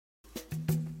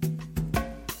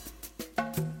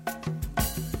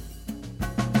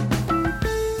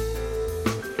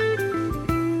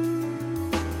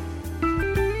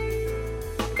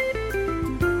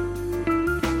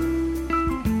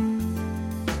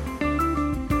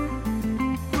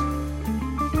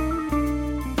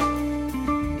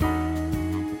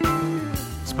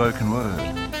Spoken Word.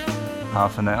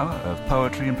 Half an hour of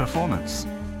poetry and performance.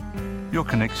 Your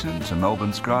connection to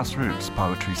Melbourne's grassroots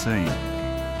poetry scene.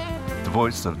 The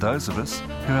voice of those of us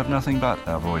who have nothing but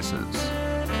our voices.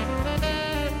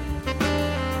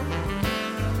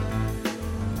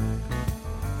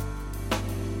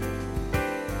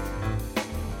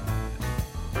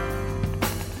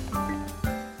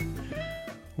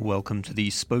 Welcome to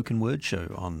the Spoken Word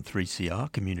Show on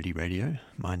 3CR Community Radio.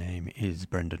 My name is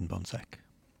Brendan Bonsack.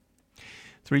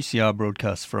 3CR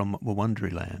broadcasts from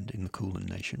Wurundjeri in the Kulin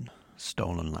Nation,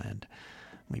 stolen land.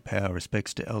 We pay our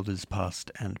respects to elders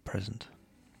past and present.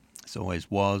 This always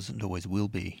was and always will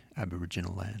be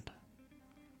Aboriginal land.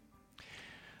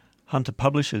 Hunter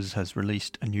Publishers has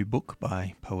released a new book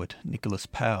by poet Nicholas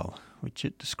Powell, which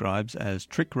it describes as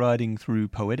trick riding through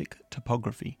poetic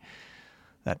topography.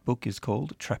 That book is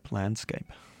called Trap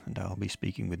Landscape, and I'll be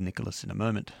speaking with Nicholas in a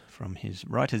moment from his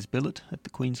writer's billet at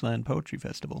the Queensland Poetry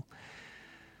Festival.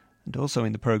 And also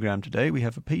in the program today we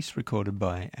have a piece recorded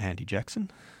by Andy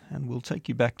Jackson, and we'll take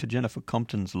you back to Jennifer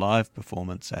Compton's live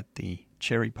performance at the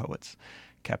Cherry Poets,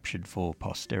 captured for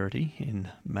posterity in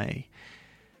May.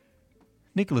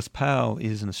 Nicholas Powell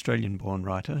is an Australian-born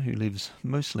writer who lives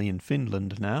mostly in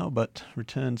Finland now, but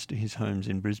returns to his homes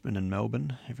in Brisbane and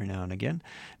Melbourne every now and again.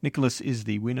 Nicholas is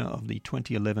the winner of the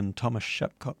 2011 Thomas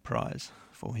Shapcott Prize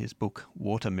for his book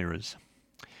Water Mirrors,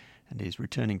 and is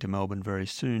returning to Melbourne very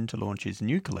soon to launch his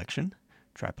new collection,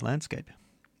 Trap Landscape.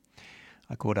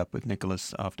 I caught up with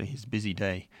Nicholas after his busy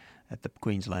day at the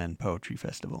Queensland Poetry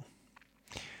Festival.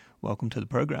 Welcome to the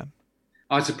program.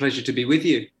 Oh, it's a pleasure to be with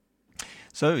you.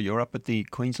 So you're up at the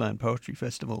Queensland Poetry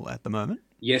Festival at the moment?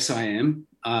 Yes, I am.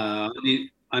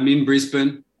 I'm in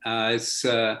Brisbane. It's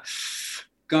kind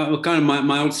of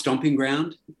my old stomping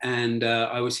ground. And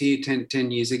I was here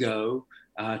 10 years ago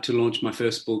to launch my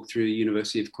first book through the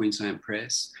University of Queensland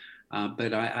Press.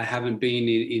 But I haven't been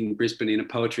in Brisbane in a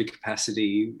poetry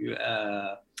capacity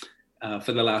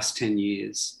for the last 10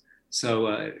 years.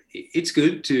 So it's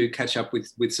good to catch up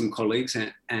with some colleagues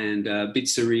and a bit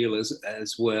surreal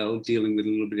as well, dealing with a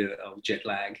little bit of jet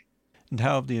lag. And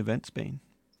how have the events been?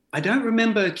 I don't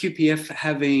remember QPF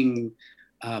having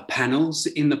panels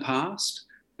in the past,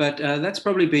 but that's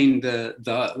probably been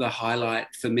the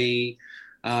highlight for me.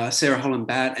 Sarah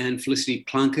Holland-Batt and Felicity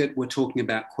Plunkett were talking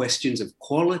about questions of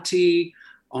quality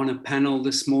on a panel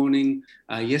this morning.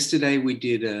 Yesterday we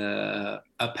did a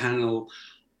panel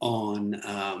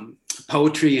on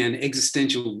poetry and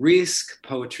existential risk,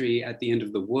 poetry at the end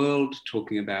of the world,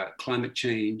 talking about climate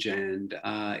change and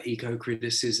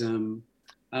eco-criticism.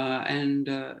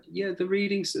 The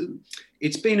readings,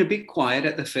 it's been a bit quiet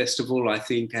at the festival, I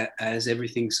think, as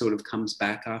everything sort of comes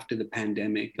back after the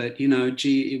pandemic. But,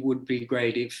 it would be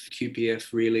great if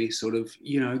QPF really sort of,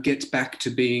 gets back to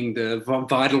being the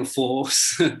vital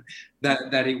force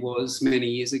that it was many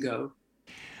years ago.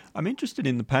 I'm interested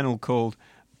in the panel called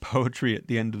Poetry at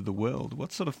the End of the World.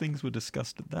 What sort of things were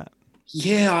discussed at that?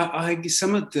 Yeah,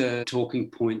 some of the talking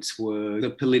points were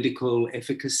the political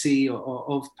efficacy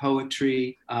of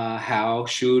poetry, how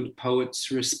should poets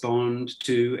respond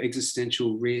to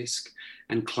existential risk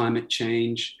and climate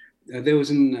change. There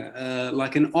was an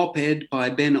op-ed by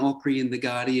Ben Okri in The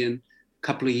Guardian a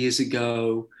couple of years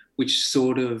ago, which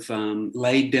sort of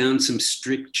laid down some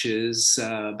strictures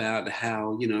about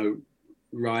how,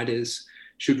 writers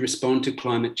should respond to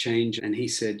climate change. And he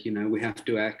said, we have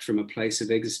to act from a place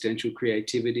of existential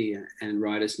creativity, and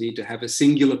writers need to have a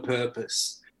singular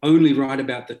purpose, only write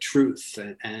about the truth,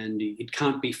 and it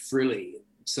can't be frilly, and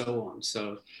so on.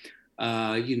 So,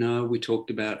 we talked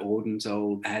about Auden's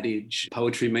old adage,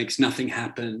 poetry makes nothing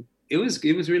happen. It was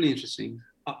really interesting.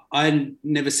 I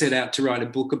never set out to write a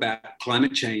book about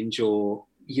climate change or,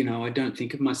 I don't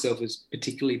think of myself as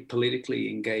particularly politically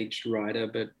engaged writer,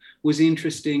 but was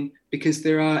interesting because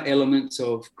there are elements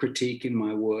of critique in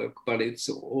my work, but it's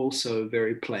also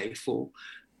very playful.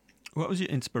 What was your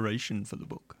inspiration for the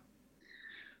book?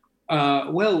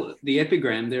 The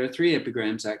epigram, there are 3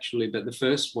 epigrams actually, but the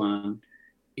first one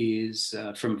is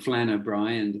from Flann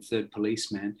O'Brien, the third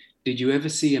policeman. Did you ever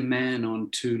see a man on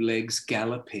 2 legs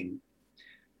galloping?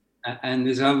 And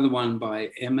there's another one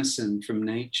by Emerson from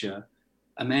Nature.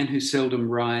 A man who seldom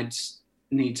rides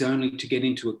needs only to get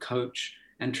into a coach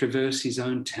and traverse his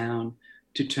own town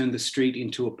to turn the street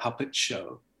into a puppet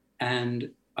show. And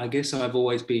I guess I've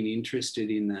always been interested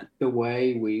in that. The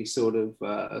way we sort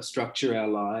of structure our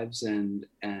lives and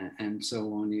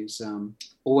so on is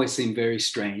always seemed very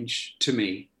strange to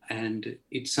me. And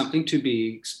it's something to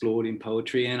be explored in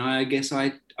poetry. And I guess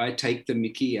I take the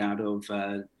mickey out of,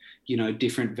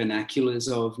 different vernaculars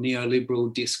of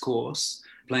neoliberal discourse,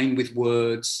 playing with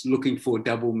words, looking for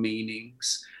double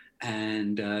meanings,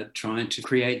 and trying to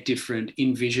create different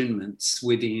envisionments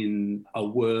within a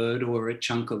word or a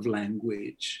chunk of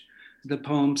language. The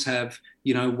poems have,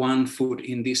 one foot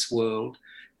in this world.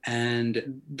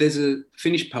 And there's a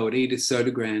Finnish poet, Edith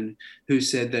Södergran, who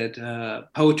said that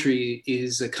poetry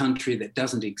is a country that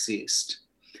doesn't exist.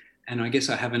 And I guess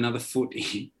I have another foot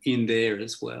in there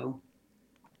as well.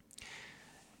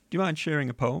 Do you mind sharing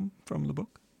a poem from the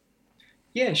book?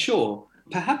 Yeah, sure.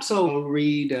 Perhaps I'll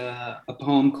read a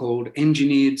poem called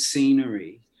Engineered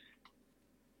Scenery.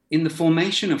 In the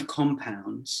formation of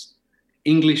compounds,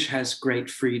 English has great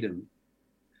freedom.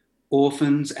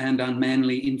 Orphans and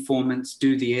unmanly informants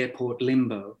do the airport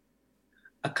limbo.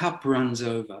 A cup runs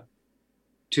over.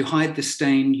 To hide the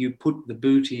stain, you put the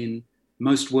boot in,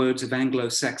 most words of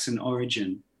Anglo-Saxon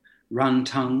origin, run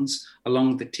tongues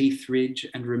along the teeth ridge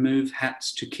and remove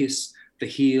hats to kiss the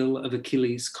heel of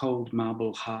Achilles' cold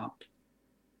marble harp.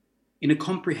 In a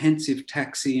comprehensive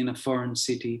taxi in a foreign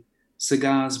city,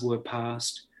 cigars were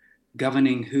passed,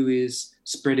 governing who is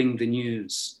spreading the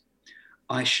news.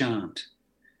 I shan't.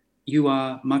 You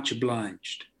are much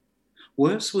obliged.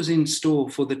 Worse was in store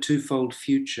for the twofold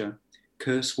future,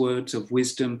 curse words of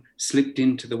wisdom slipped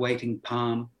into the waiting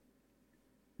palm.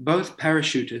 Both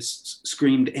parachutists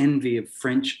screamed envy of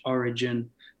French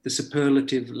origin, the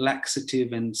superlative,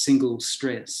 laxative, and single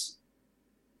stress.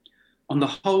 On the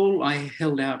whole, I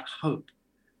held out hope,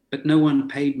 but no one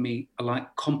paid me a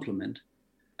like compliment,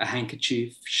 a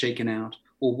handkerchief shaken out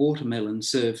or watermelon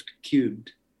served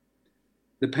cubed.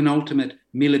 The penultimate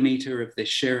millimeter of the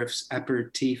sheriff's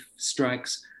aperitif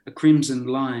strikes a crimson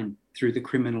line through the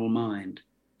criminal mind.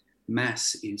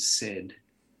 Mass is said.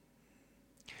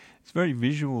 It's very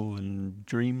visual and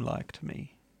dreamlike to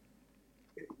me.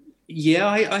 Yeah,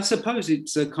 I suppose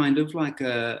it's a kind of like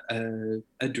a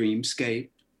dreamscape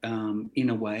in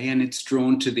a way, and it's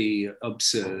drawn to the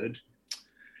absurd.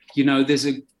 There's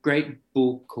a great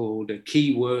book called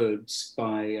Key Words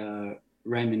by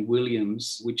Raymond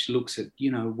Williams, which looks at,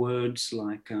 words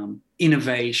like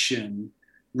innovation,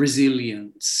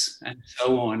 resilience, and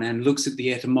so on, and looks at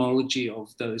the etymology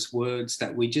of those words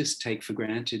that we just take for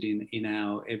granted in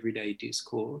our everyday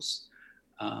discourse.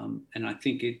 And I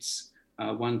think it's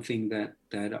one thing that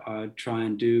I try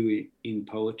and do in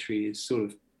poetry is sort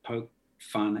of poke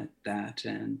fun at that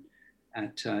and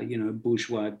at,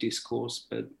 bourgeois discourse,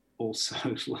 but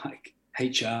also like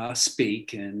HR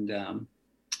speak and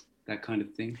that kind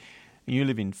of thing. You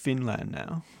live in Finland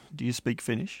now. Do you speak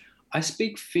Finnish? I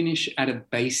speak Finnish at a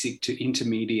basic to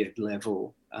intermediate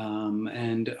level.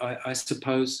 And I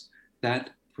suppose that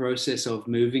process of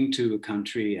moving to a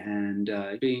country and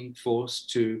being forced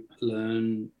to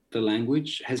learn the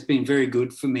language has been very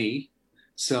good for me.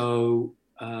 So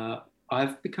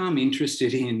I've become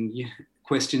interested in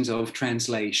questions of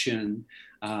translation,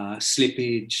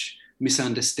 slippage,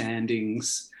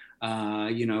 misunderstandings,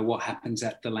 what happens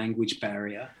at the language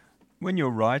barrier. When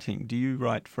you're writing, do you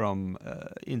write from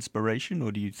inspiration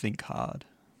or do you think hard?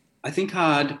 I think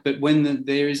hard, but when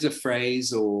there is a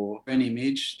phrase or an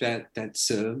image that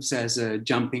serves as a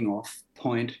jumping off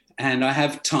point and I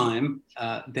have time,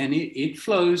 then it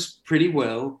flows pretty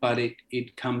well, but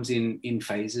it comes in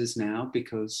phases now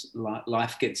because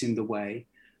life gets in the way.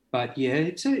 But yeah,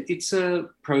 it's a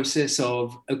process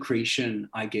of accretion,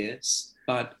 I guess.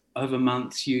 But over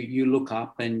months, you look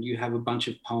up and you have a bunch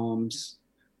of poems.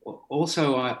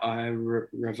 Also, I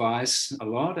revise a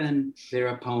lot, and there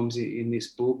are poems in this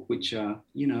book which are,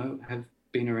 have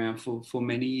been around for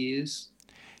many years.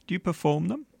 Do you perform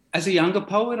them? As a younger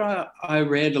poet, I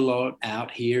read a lot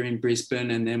out here in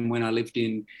Brisbane, and then when I lived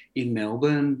in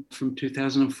Melbourne from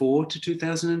 2004 to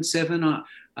 2007,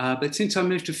 but since I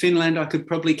moved to Finland, I could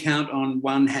probably count on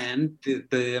one hand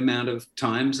the amount of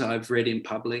times I've read in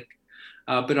public.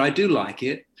 But I do like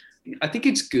it. I think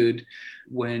it's good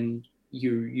when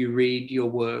you read your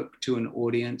work to an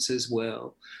audience as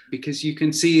well, because you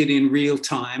can see it in real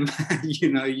time.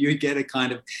 You get a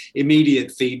kind of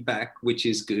immediate feedback, which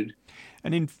is good.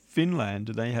 And in Finland,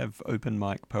 do they have open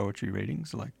mic poetry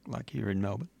readings like here in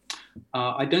Melbourne?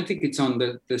 I don't think it's on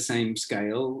the same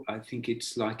scale. I think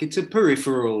it's a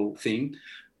peripheral thing.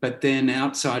 But then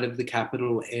outside of the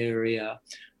capital area,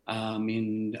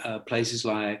 in places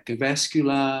like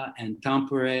Jyväskylä and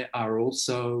Tampere are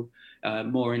also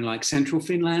more in like central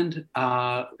Finland,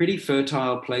 are pretty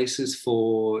fertile places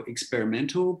for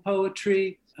experimental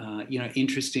poetry,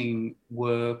 interesting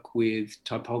work with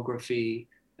typography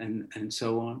and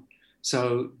so on.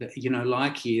 So,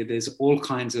 like here, there's all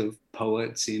kinds of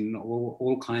poets in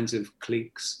all kinds of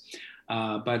cliques.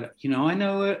 But, I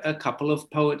know a couple of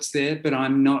poets there, but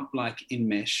I'm not like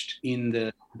enmeshed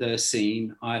in the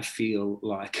scene. I feel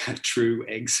like a true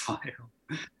exile.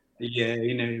 Yeah,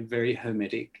 very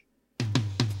hermetic.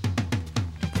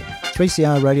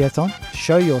 3CR Radiothon,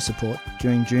 show your support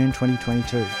during June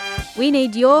 2022. We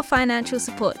need your financial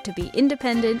support to be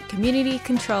independent,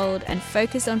 community-controlled and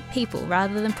focused on people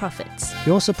rather than profits.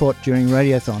 Your support during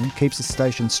Radiothon keeps the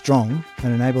station strong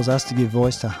and enables us to give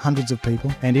voice to hundreds of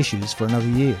people and issues for another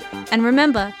year. And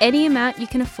remember, any amount you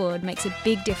can afford makes a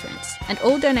big difference, and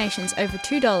all donations over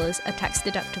 $2 are tax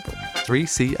deductible.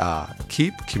 3CR.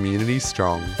 Keep community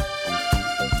strong.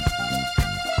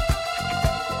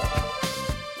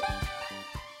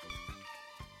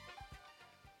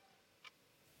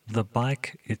 The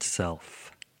bike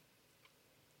itself.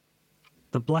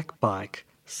 The black bike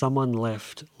someone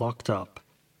left locked up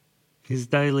is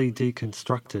daily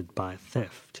deconstructed by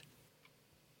theft.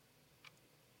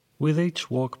 With each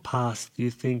walk past,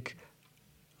 you think,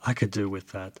 I could do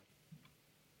with that.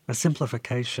 A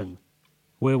simplification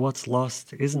where what's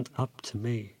lost isn't up to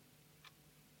me.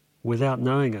 Without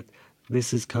knowing it,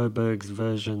 this is Coburg's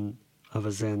version of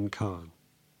a Zen koan.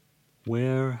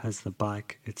 Where has the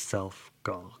bike itself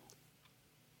gone?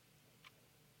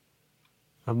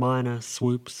 A miner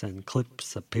swoops and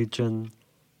clips a pigeon.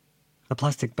 A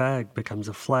plastic bag becomes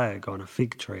a flag on a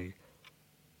fig tree.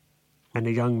 And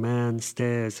a young man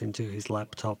stares into his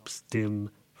laptop's dim,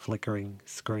 flickering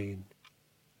screen.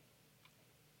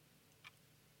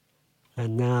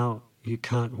 And now you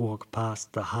can't walk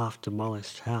past the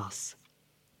half-demolished house.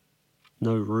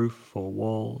 No roof or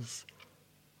walls,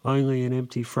 only an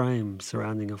empty frame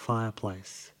surrounding a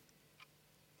fireplace.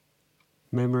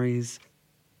 Memories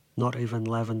not even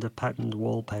lavender-patterned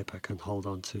wallpaper can hold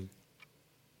on to,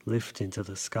 lift into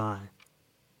the sky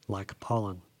like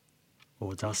pollen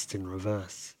or dust in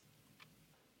reverse.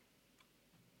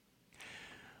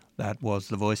 That was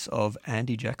the voice of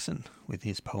Andy Jackson with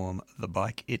his poem The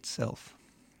Bike Itself.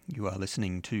 You are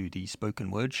listening to the Spoken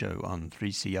Word Show on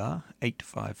 3CR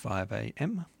 855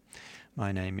 AM.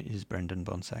 My name is Brendan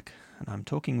Bonsack, and I'm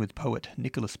talking with poet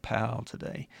Nicholas Powell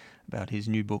today about his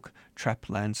new book, Trap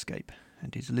Landscape,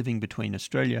 and his living between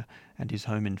Australia and his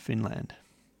home in Finland.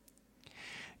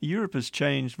 Europe has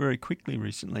changed very quickly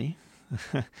recently.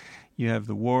 You have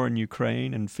the war in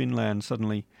Ukraine and Finland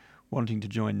suddenly wanting to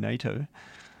join NATO.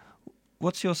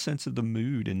 What's your sense of the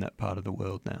mood in that part of the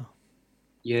world now?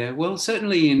 Yeah, well,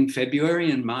 certainly in February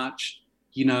and March,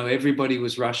 everybody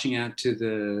was rushing out to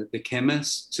the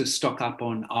chemist to stock up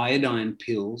on iodine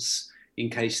pills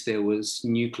in case there was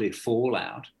nuclear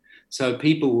fallout. So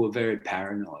people were very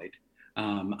paranoid.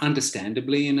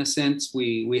 Understandably, in a sense,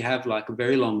 we have like a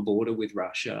very long border with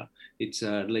Russia. It's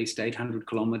at least 800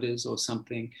 kilometers or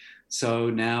something. So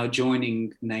now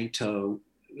joining NATO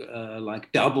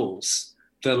like doubles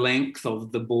the length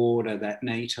of the border that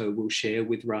NATO will share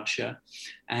with Russia.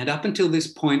 And up until this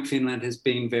point, Finland has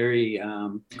been very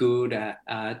good at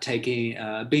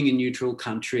being a neutral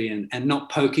country and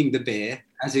not poking the bear,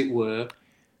 as it were.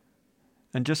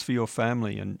 And just for your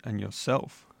family and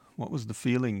yourself, what was the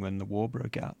feeling when the war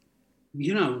broke out?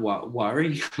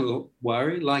 Worry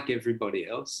like everybody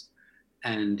else.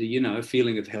 And, a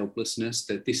feeling of helplessness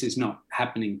that this is not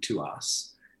happening to us.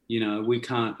 We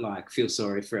can't feel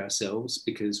sorry for ourselves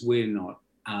because we're not,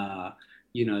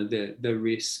 the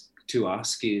risk to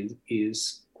us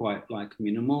is quite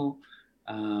minimal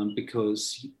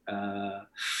because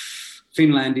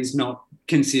Finland is not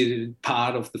considered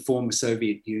part of the former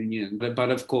Soviet Union.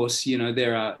 But of course,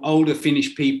 there are older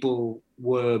Finnish people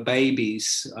were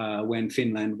babies when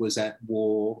Finland was at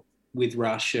war with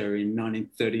Russia in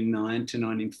 1939 to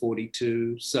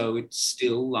 1942. So it's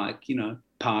still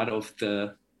part of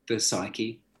the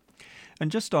psyche.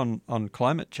 And just on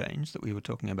climate change that we were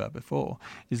talking about before,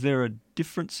 is there a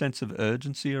different sense of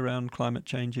urgency around climate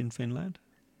change in Finland?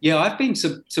 Yeah, I've been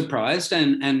surprised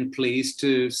and pleased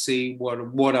to see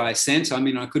what I sense. I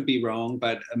mean, I could be wrong,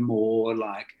 but a more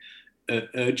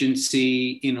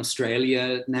urgency in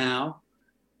Australia now.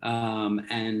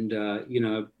 And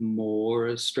more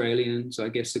Australians, I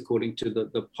guess, according to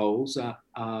the polls,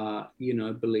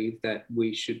 believe that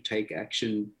we should take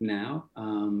action now,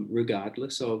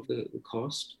 regardless of the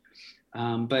cost.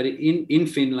 But in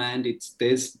Finland,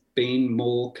 there's been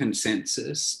more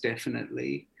consensus,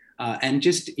 definitely. And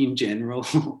just in general,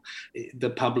 the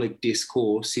public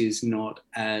discourse is not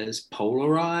as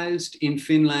polarized in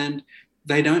Finland.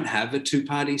 They don't have a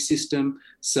two-party system,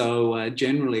 so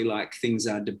generally, things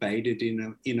are debated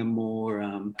in a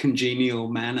more congenial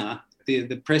manner.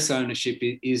 The press ownership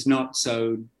is not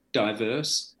so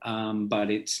diverse,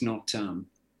 but it's not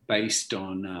based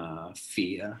on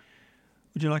fear.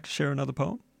 Would you like to share another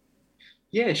poem?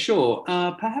 Yeah, sure.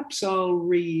 Perhaps I'll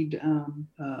read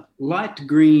Light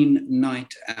Green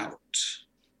Night Out.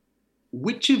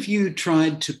 Which of you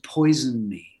tried to poison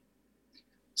me?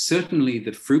 Certainly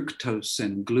the fructose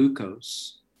and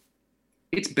glucose.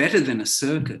 It's better than a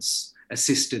circus,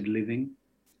 assisted living.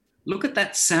 Look at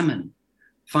that salmon.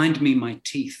 Find me my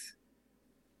teeth.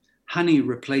 Honey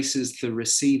replaces the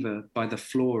receiver by the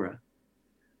flora.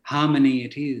 Harmony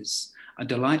it is, a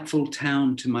delightful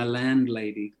town to my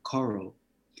landlady, Coral.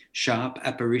 Sharp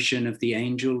apparition of the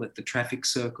angel at the traffic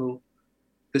circle.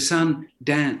 The sun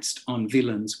danced on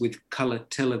villains with colour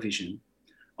television,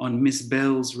 on Miss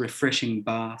Bell's refreshing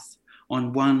bath,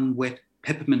 on one wet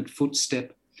peppermint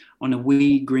footstep, on a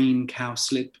wee green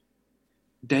cowslip.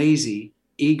 Daisy,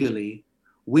 eagerly,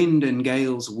 wind and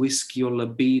gales whisk your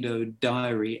libido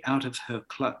diary out of her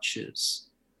clutches.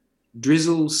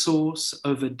 Drizzle sauce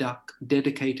over duck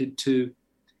dedicated to,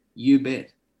 you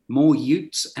bet, more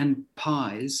utes and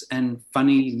pies and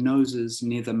funny noses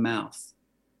near the mouth.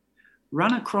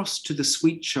 Run across to the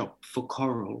sweet shop for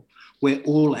Coral, where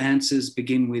all answers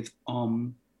begin with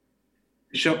om.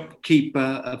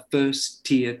 Shopkeeper a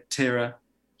first-tier terror,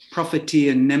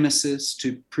 profiteer nemesis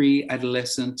to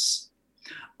pre-adolescence.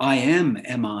 I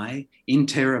am I, in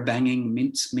terror-banging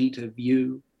mincemeat of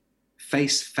you?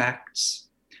 Face facts,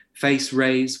 face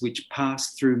rays which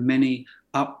pass through many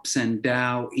ups and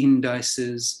down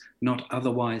indices not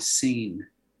otherwise seen.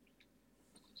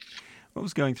 What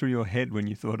was going through your head when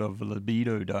you thought of a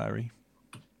libido diary?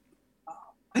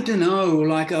 I don't know,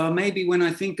 like maybe when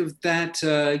I think of that,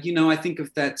 I think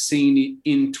of that scene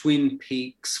in Twin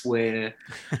Peaks where,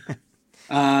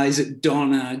 is it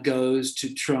Donna goes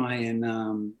to try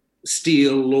and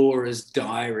steal Laura's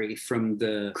diary from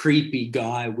the creepy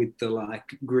guy with the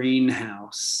like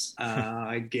greenhouse,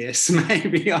 I guess,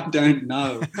 maybe, I don't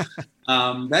know.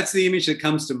 That's the image that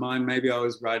comes to mind. Maybe I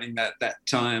was writing that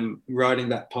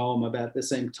poem about the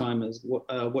same time as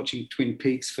watching Twin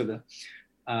Peaks for the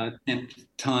 10th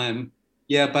time.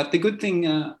 Yeah, but the good thing,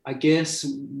 I guess,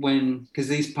 because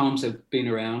these poems have been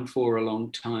around for a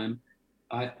long time,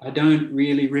 I don't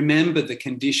really remember the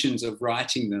conditions of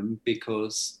writing them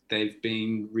because they've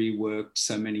been reworked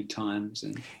so many times.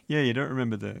 And yeah, you don't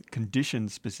remember the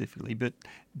conditions specifically, but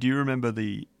do you remember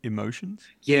the emotions?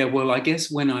 Yeah, well, I guess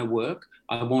when I work,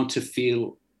 I want to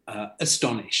feel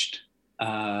astonished.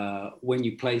 When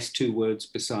you place two words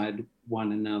beside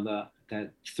one another,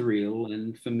 that thrill.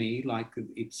 And for me, like,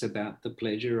 it's about the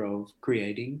pleasure of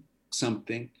creating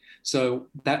something. So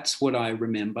that's what I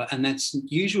remember. And that's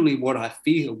usually what I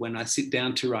feel when I sit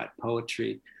down to write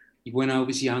poetry. When I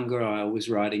was younger, I was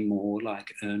writing more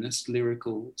like earnest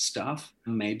lyrical stuff,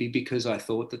 maybe because I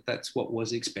thought that that's what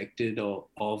was expected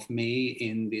of me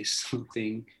in this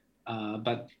thing.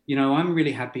 But, I'm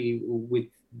really happy with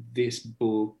this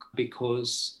book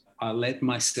because I let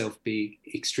myself be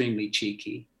extremely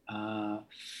cheeky.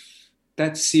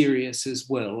 That's serious as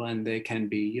well, and there can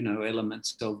be,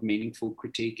 elements of meaningful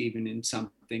critique even in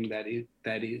something that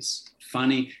is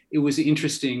funny. It was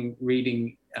interesting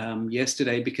reading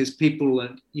yesterday because people,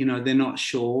 they're not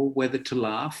sure whether to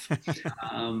laugh.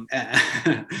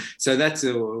 So that's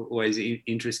always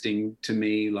interesting to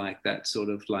me, like that sort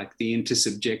of like the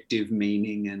intersubjective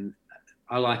meaning, and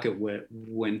I like it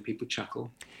when people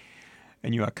chuckle.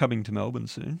 And you are coming to Melbourne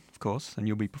soon, of course, and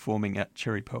you'll be performing at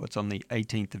Cherry Poets on the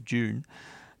 18th of June,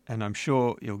 and I'm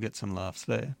sure you'll get some laughs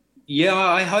there. Yeah,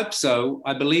 I hope so.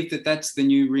 I believe that that's the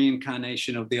new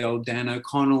reincarnation of the old Dan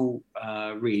O'Connell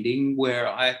reading, where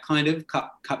I kind of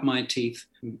cut my teeth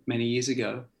many years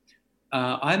ago.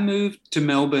 I moved to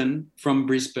Melbourne from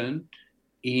Brisbane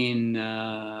in,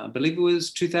 I believe it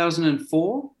was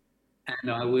 2004,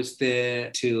 and I was there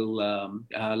till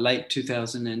late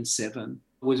 2007.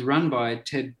 Was run by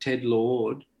Ted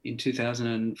Lord in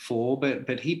 2004,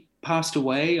 but he passed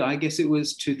away. I guess it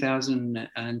was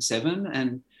 2007,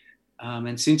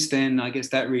 and since then, I guess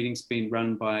that reading's been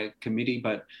run by a committee.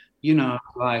 But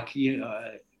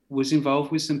was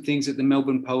involved with some things at the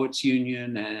Melbourne Poets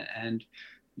Union, and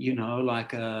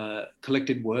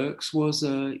Collected Works was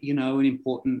an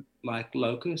important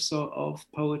locus of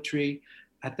poetry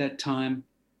at that time.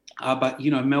 But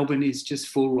Melbourne is just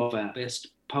full of our best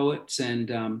poets, and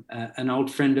an old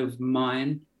friend of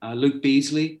mine, Luke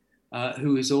Beasley,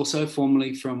 who is also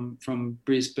formerly from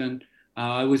Brisbane.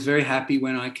 I was very happy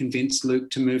when I convinced Luke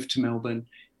to move to Melbourne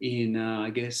in,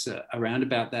 around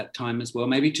about that time as well,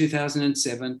 maybe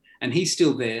 2007. And he's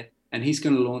still there, and he's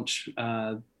going to launch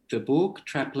the book,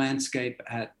 Trap Landscape,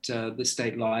 at the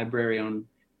State Library on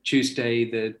Tuesday,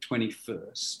 the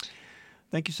 21st.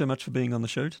 Thank you so much for being on the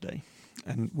show today.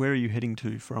 And where are you heading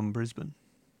to from Brisbane?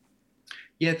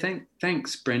 Yeah,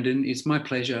 thanks, Brendan. It's my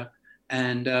pleasure.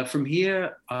 And from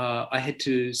here, I head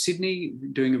to Sydney,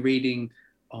 doing a reading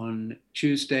on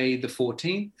Tuesday the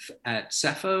 14th at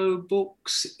Sappho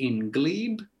Books in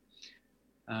Glebe.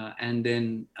 And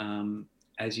then,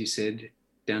 as you said,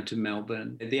 down to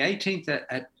Melbourne. The 18th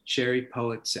at Cherry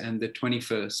Poets and the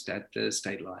 21st at the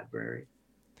State Library.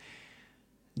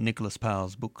 Nicholas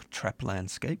Powell's book Trap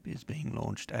Landscape is being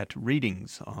launched at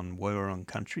Readings on Woiwurrung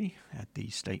Country at the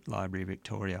State Library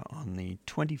Victoria on the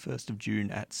 21st of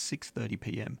June at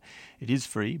 6:30pm. It is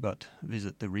free, but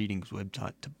visit the Readings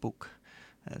website to book,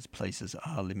 as places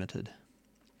are limited.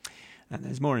 And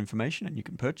there's more information, and you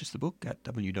can purchase the book at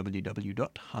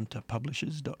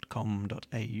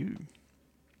www.hunterpublishers.com.au.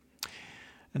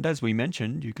 And as we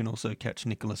mentioned, you can also catch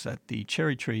Nicholas at the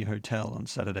Cherry Tree Hotel on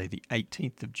Saturday the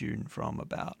 18th of June from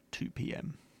about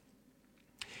 2pm.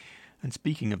 And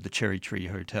speaking of the Cherry Tree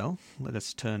Hotel, let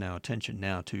us turn our attention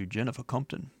now to Jennifer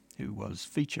Compton, who was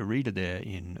feature reader there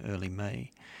in early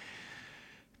May.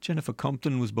 Jennifer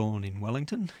Compton was born in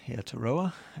Wellington,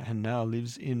 Aotearoa, and now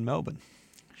lives in Melbourne.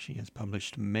 She has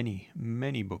published many,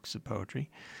 many books of poetry,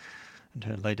 and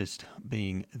her latest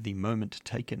being The Moment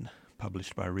Taken,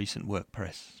 published by Recent Work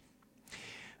Press.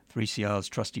 3CR's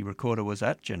trusty recorder was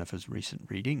at Jennifer's recent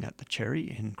reading at the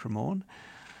Cherry in Cremorne,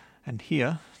 and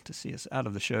here, to see us out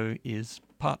of the show, is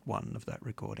part 1 of that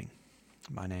recording.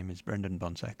 My name is Brendan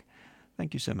Bonsack.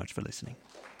 Thank you so much for listening.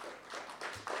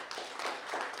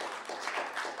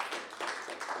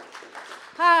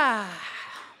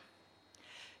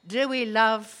 Do we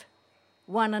love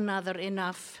one another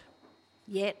enough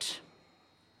yet?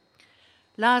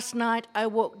 Last night I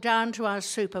walked down to our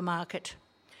supermarket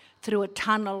through a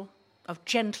tunnel of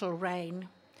gentle rain,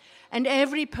 and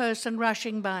every person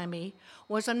rushing by me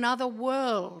was another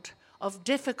world of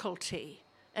difficulty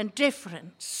and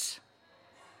difference.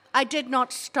 I did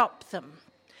not stop them,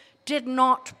 did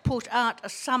not put out a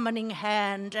summoning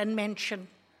hand and mention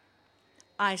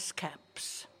ice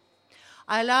caps.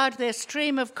 I allowed their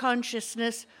stream of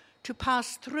consciousness to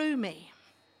pass through me.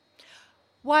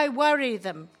 Why worry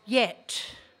them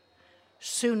yet?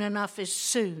 Soon enough is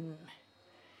soon.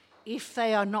 If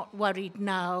they are not worried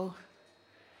now,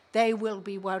 they will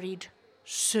be worried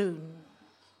soon.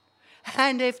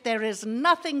 And if there is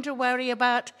nothing to worry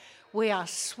about, we are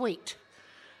sweet,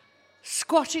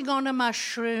 squatting on a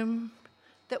mushroom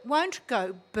that won't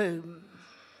go boom.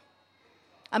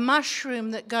 A mushroom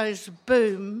that goes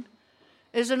boom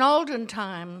is an olden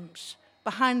times,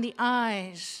 behind the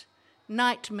eyes,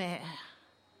 nightmare.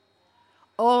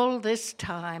 All this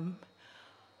time,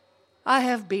 I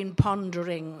have been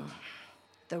pondering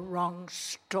the wrong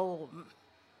storm.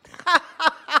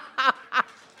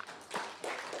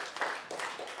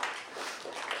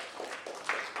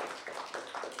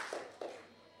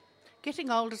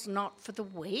 Getting old is not for the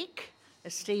weak,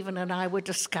 as Stephen and I were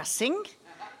discussing.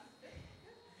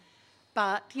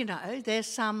 But, you know, there's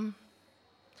some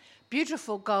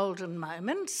beautiful golden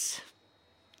moments.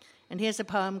 And here's a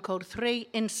poem called 3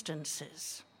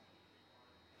 Instances.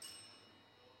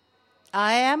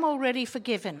 I am already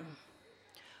forgiven,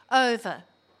 over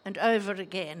and over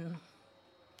again.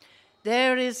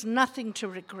 There is nothing to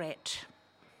regret.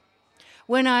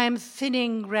 When I am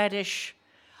thinning radish,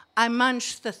 I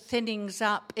munch the thinnings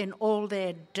up in all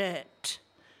their dirt.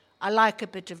 I like a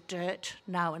bit of dirt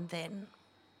now and then.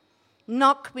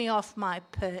 Knock me off my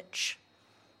perch.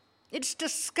 It's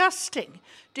disgusting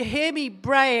to hear me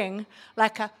braying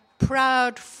like a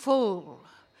proud fool.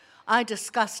 I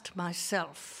disgust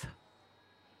myself.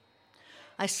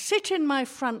 I sit in my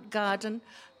front garden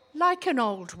like an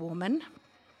old woman,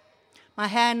 my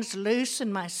hands loose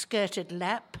in my skirted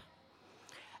lap,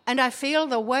 and I feel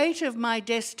the weight of my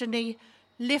destiny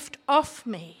lift off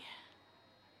me.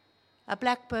 A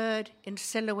blackbird in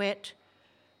silhouette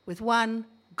with one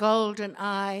golden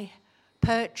eye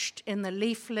perched in the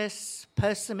leafless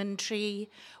persimmon tree.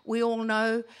 We all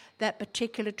know that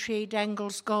particular tree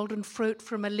dangles golden fruit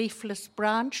from a leafless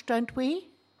branch, don't we?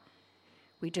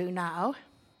 We do now.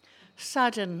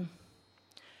 Sudden,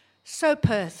 so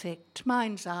perfect,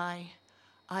 mind's eye,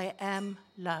 I am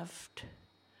loved.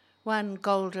 One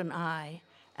golden eye,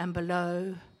 and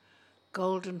below,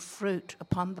 golden fruit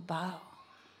upon the bough.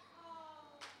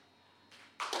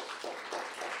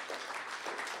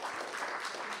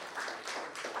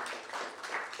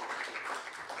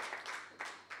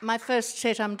 My first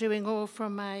set I'm doing all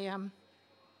from my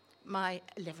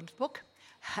 11th book,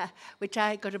 which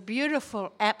I got a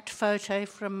beautiful apt photo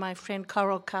from my friend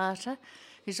Coral Carter,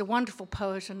 who's a wonderful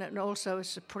poet and also a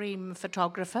supreme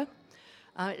photographer.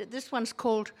 This one's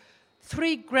called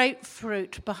 3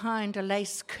 Grapefruit Behind a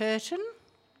Lace Curtain.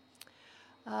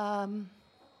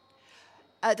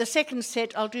 The second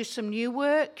set, I'll do some new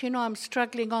work. I'm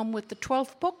struggling on with the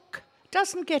 12th book.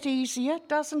 Doesn't get easier.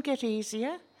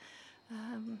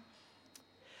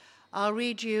 I'll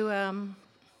read you a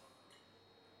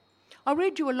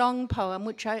long poem,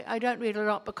 which I don't read a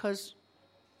lot because,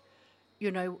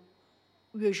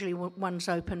 usually one's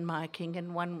open micing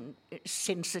and one is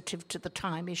sensitive to the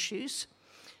time issues.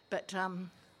 But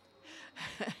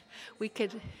we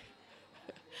can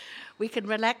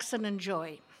relax and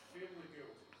enjoy.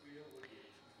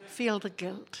 Feel the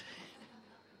guilt.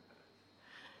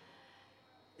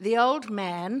 The Old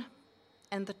Man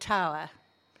and the Tower.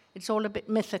 It's all a bit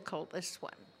mythical, this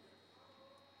one.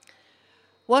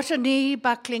 What a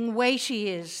knee-buckling weight he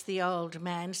is, the old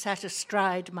man, sat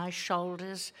astride my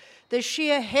shoulders. The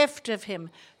sheer heft of him,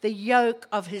 the yoke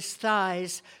of his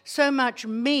thighs, so much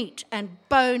meat and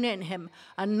bone in him,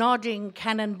 a nodding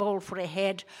cannonball for a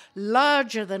head,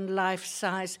 larger than life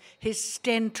size, his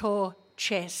stentor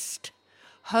chest.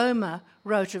 Homer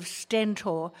wrote of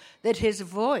Stentor that his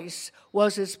voice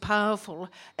was as powerful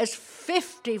as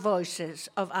 50 voices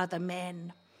of other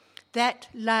men. That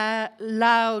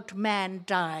loud man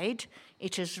died,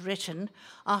 it is written,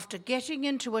 after getting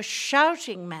into a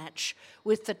shouting match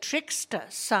with the trickster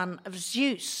son of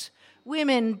Zeus.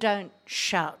 Women don't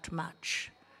shout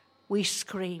much. We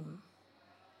scream.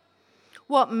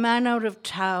 What manner of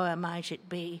tower might it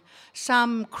be?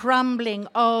 Some crumbling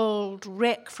old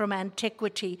wreck from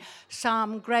antiquity,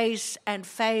 some grace and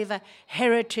favour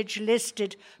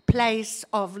heritage-listed place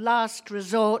of last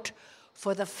resort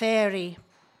for the fairy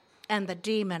and the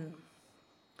demon.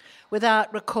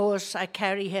 Without recourse, I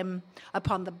carry him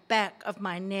upon the back of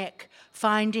my neck,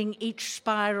 finding each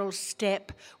spiral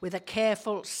step with a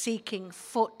careful seeking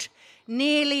foot,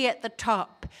 nearly at the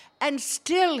top, and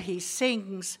still he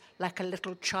sings like a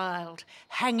little child,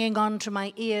 hanging on to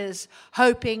my ears,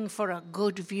 hoping for a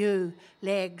good view,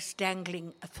 legs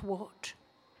dangling athwart.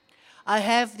 I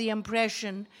have the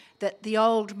impression that the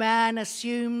old man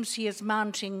assumes he is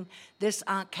mounting this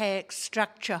archaic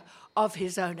structure of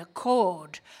his own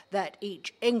accord, that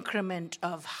each increment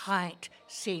of height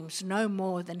seems no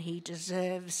more than he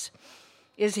deserves.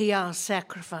 Is he our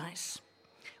sacrifice?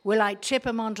 Will I tip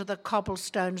him onto the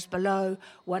cobblestones below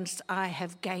once I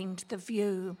have gained the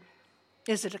view?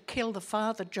 Is it a kill the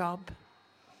father job?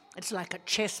 It's like a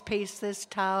chess piece, this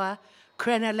tower,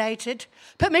 crenellated.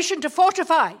 Permission to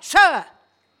fortify, sir!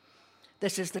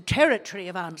 This is the territory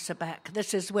of answer back.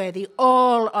 This is where the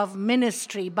awl of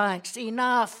ministry bites.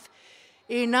 Enough,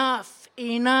 enough,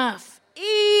 enough.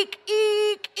 Eek,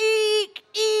 eek, eek,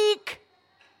 eek.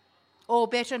 All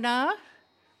better now?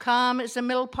 Calm as a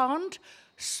mill pond?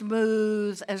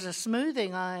 Smooth as a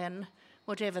smoothing iron,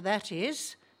 whatever that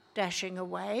is, dashing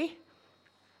away.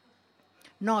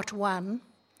 Not one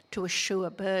to eschew a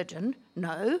burden,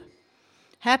 no.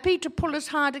 Happy to pull as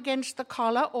hard against the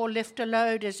collar or lift a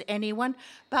load as anyone,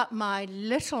 but my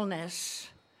littleness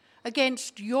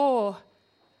against your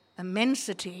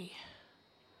immensity.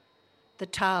 The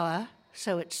tower,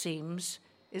 so it seems,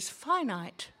 is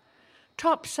finite,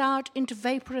 tops out into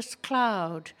vaporous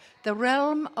cloud, the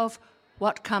realm of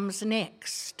what comes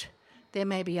next. There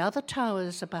may be other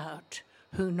towers about.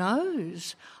 Who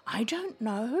knows? I don't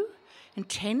know.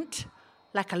 Intent,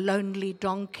 like a lonely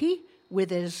donkey,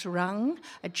 withers wrung,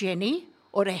 a jenny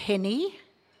or a henny.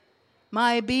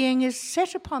 My being is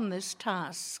set upon this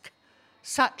task,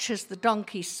 such is the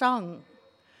donkey's song.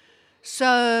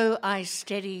 So I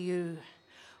steady you,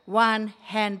 one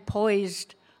hand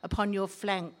poised upon your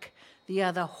flank, the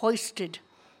other hoisted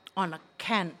on a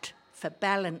cant for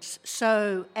balance.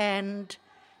 So, and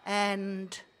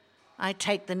I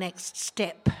take the next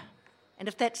step. And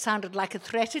if that sounded like a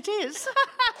threat, it is.